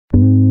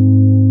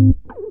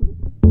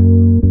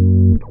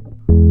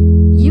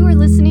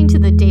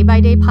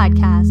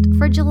podcast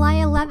for July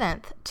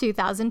 11th,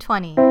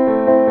 2020.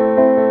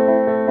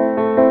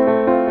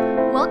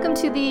 Welcome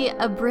to the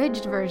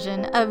abridged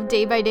version of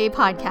Day by Day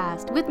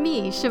podcast with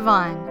me,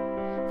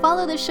 Siobhan.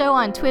 Follow the show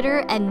on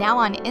Twitter and now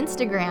on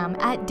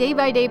Instagram at Day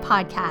by Day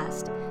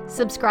Podcast.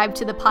 Subscribe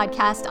to the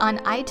podcast on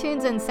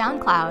iTunes and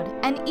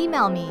SoundCloud and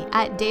email me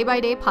at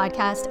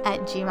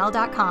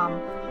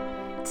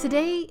daybydaypodcast@gmail.com.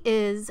 Today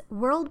is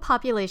World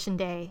Population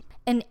Day,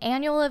 an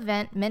annual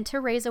event meant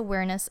to raise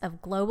awareness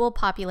of global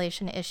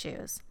population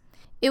issues.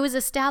 It was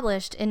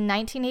established in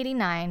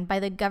 1989 by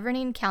the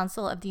Governing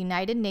Council of the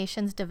United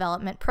Nations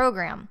Development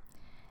Program.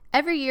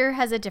 Every year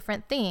has a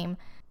different theme,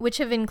 which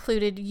have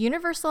included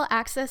universal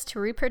access to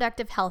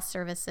reproductive health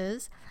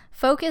services,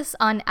 focus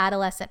on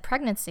adolescent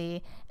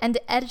pregnancy, and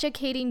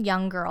educating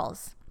young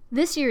girls.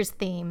 This year's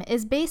theme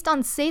is based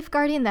on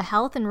safeguarding the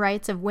health and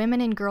rights of women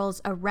and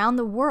girls around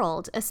the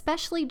world,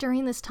 especially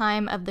during this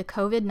time of the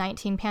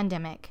COVID-19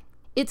 pandemic.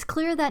 It's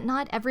clear that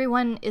not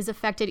everyone is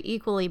affected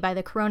equally by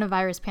the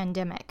coronavirus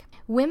pandemic.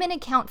 Women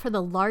account for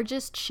the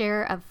largest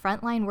share of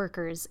frontline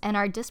workers and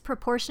are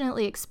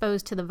disproportionately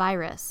exposed to the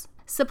virus.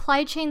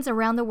 Supply chains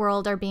around the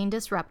world are being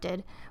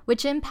disrupted,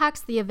 which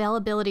impacts the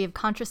availability of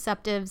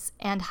contraceptives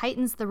and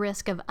heightens the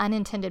risk of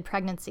unintended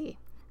pregnancy.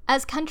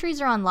 As countries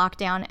are on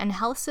lockdown and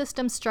health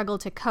systems struggle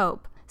to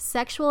cope,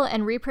 sexual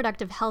and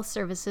reproductive health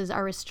services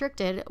are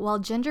restricted while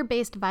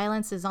gender-based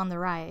violence is on the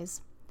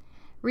rise.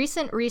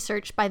 Recent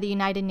research by the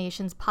United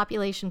Nations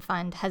Population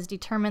Fund has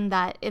determined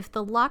that if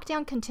the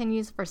lockdown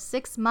continues for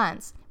 6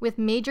 months with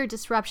major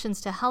disruptions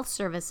to health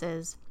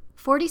services,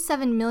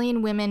 47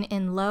 million women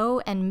in low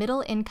and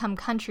middle-income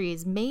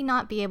countries may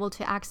not be able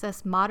to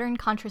access modern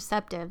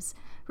contraceptives,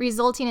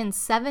 resulting in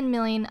 7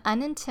 million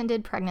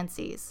unintended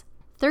pregnancies.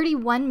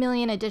 31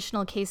 million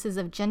additional cases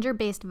of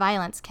gender-based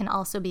violence can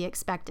also be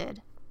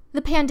expected.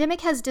 The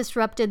pandemic has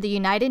disrupted the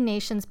United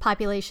Nations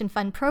Population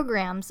Fund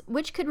programs,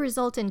 which could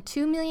result in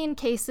 2 million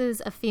cases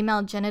of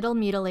female genital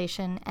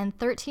mutilation and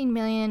 13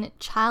 million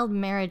child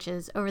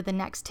marriages over the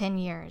next 10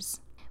 years.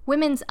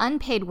 Women's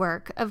unpaid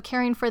work of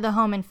caring for the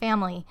home and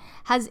family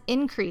has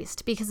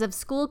increased because of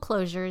school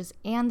closures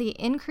and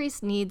the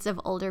increased needs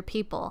of older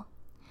people.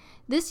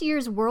 This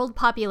year's World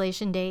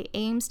Population Day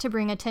aims to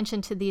bring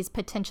attention to these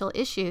potential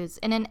issues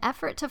in an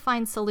effort to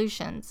find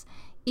solutions,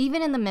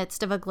 even in the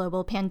midst of a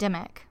global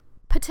pandemic.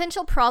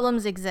 Potential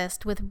problems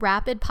exist with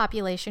rapid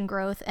population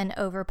growth and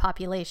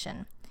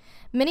overpopulation.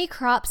 Many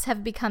crops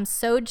have become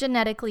so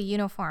genetically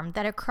uniform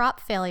that a crop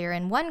failure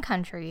in one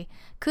country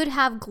could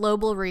have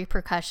global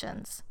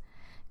repercussions.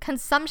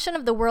 Consumption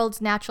of the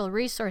world's natural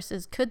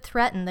resources could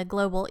threaten the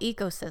global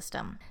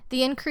ecosystem.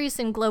 The increase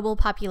in global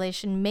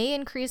population may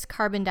increase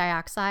carbon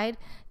dioxide,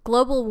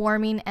 global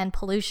warming, and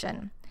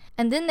pollution.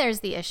 And then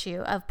there's the issue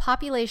of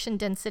population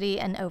density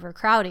and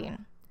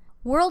overcrowding.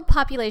 World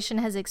population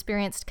has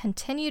experienced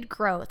continued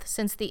growth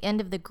since the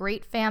end of the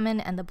Great Famine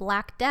and the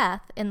Black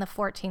Death in the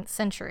 14th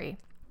century.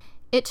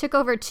 It took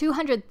over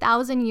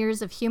 200,000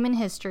 years of human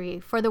history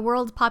for the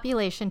world's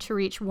population to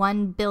reach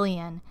 1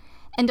 billion,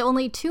 and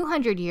only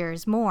 200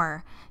 years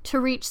more to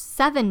reach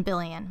 7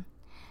 billion.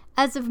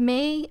 As of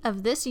May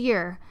of this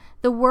year,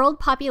 the world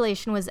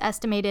population was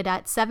estimated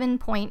at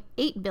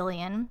 7.8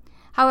 billion.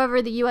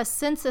 However, the U.S.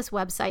 Census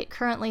website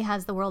currently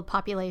has the world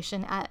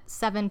population at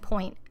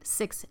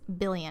 7.6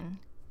 billion.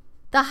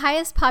 The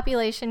highest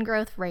population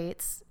growth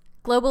rates,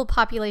 global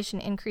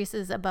population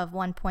increases above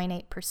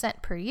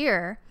 1.8% per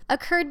year,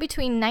 occurred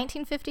between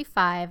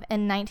 1955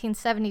 and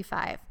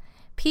 1975,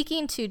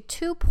 peaking to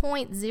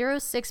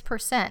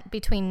 2.06%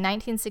 between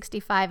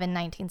 1965 and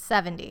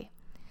 1970.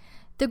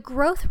 The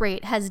growth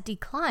rate has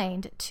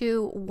declined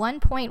to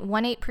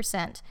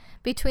 1.18%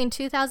 between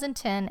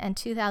 2010 and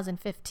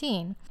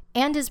 2015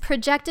 and is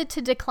projected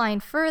to decline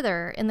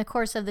further in the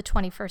course of the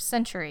 21st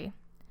century.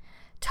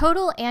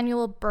 Total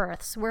annual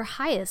births were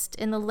highest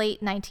in the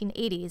late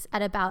 1980s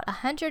at about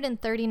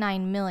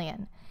 139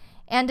 million,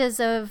 and as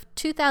of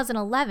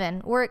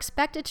 2011 were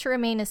expected to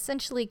remain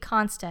essentially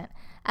constant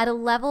at a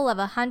level of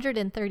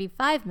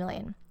 135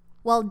 million,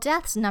 while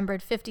deaths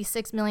numbered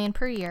 56 million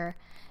per year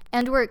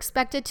and were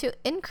expected to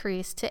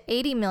increase to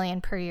 80 million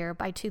per year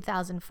by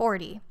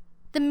 2040.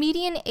 The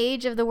median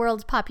age of the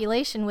world's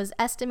population was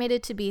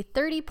estimated to be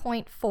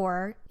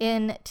 30.4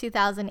 in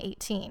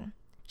 2018.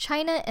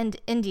 China and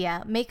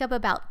India make up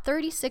about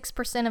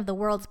 36% of the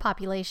world's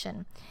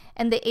population,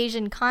 and the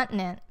Asian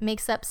continent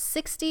makes up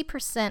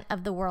 60%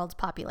 of the world's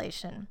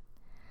population.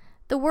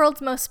 The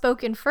world's most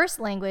spoken first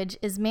language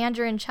is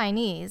Mandarin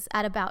Chinese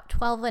at about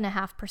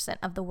 12.5%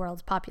 of the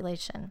world's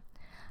population,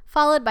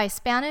 followed by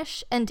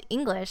Spanish and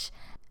English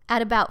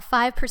at about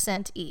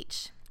 5%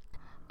 each.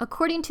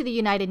 According to the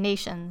United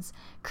Nations,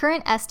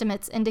 current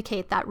estimates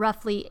indicate that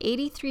roughly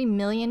 83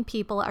 million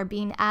people are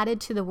being added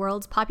to the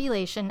world's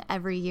population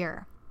every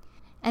year.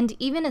 And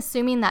even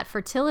assuming that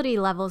fertility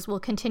levels will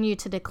continue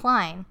to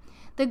decline,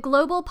 the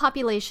global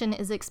population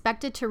is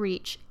expected to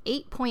reach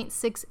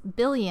 8.6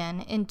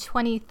 billion in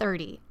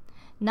 2030,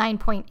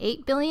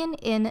 9.8 billion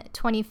in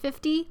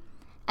 2050,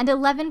 and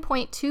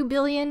 11.2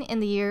 billion in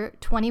the year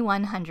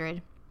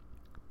 2100.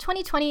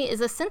 2020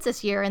 is a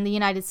census year in the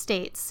United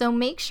States, so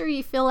make sure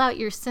you fill out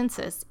your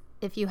census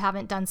if you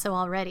haven't done so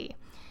already.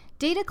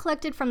 Data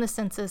collected from the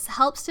census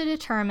helps to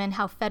determine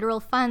how federal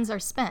funds are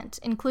spent,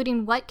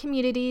 including what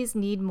communities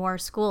need more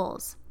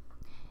schools.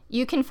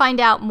 You can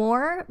find out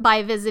more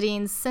by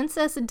visiting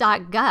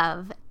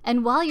census.gov,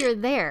 and while you're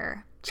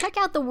there, check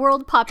out the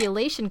World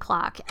Population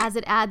Clock as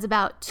it adds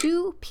about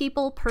 2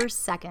 people per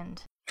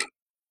second.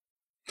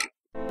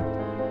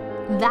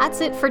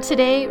 That's it for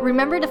today.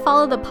 Remember to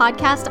follow the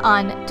podcast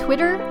on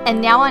Twitter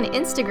and now on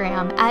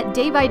Instagram at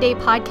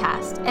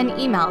daybydaypodcast and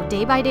email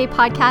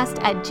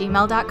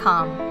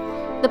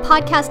daybydaypodcast@gmail.com. The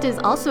podcast is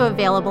also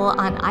available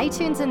on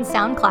iTunes and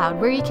SoundCloud,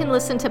 where you can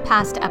listen to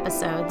past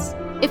episodes.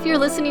 If you're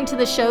listening to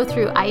the show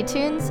through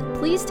iTunes,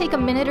 please take a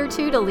minute or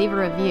two to leave a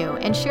review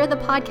and share the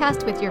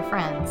podcast with your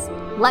friends.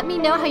 Let me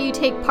know how you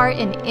take part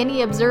in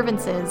any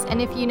observances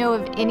and if you know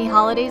of any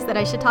holidays that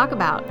I should talk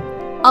about.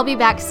 I'll be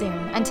back soon.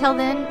 Until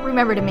then,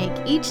 remember to make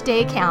each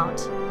day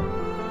count.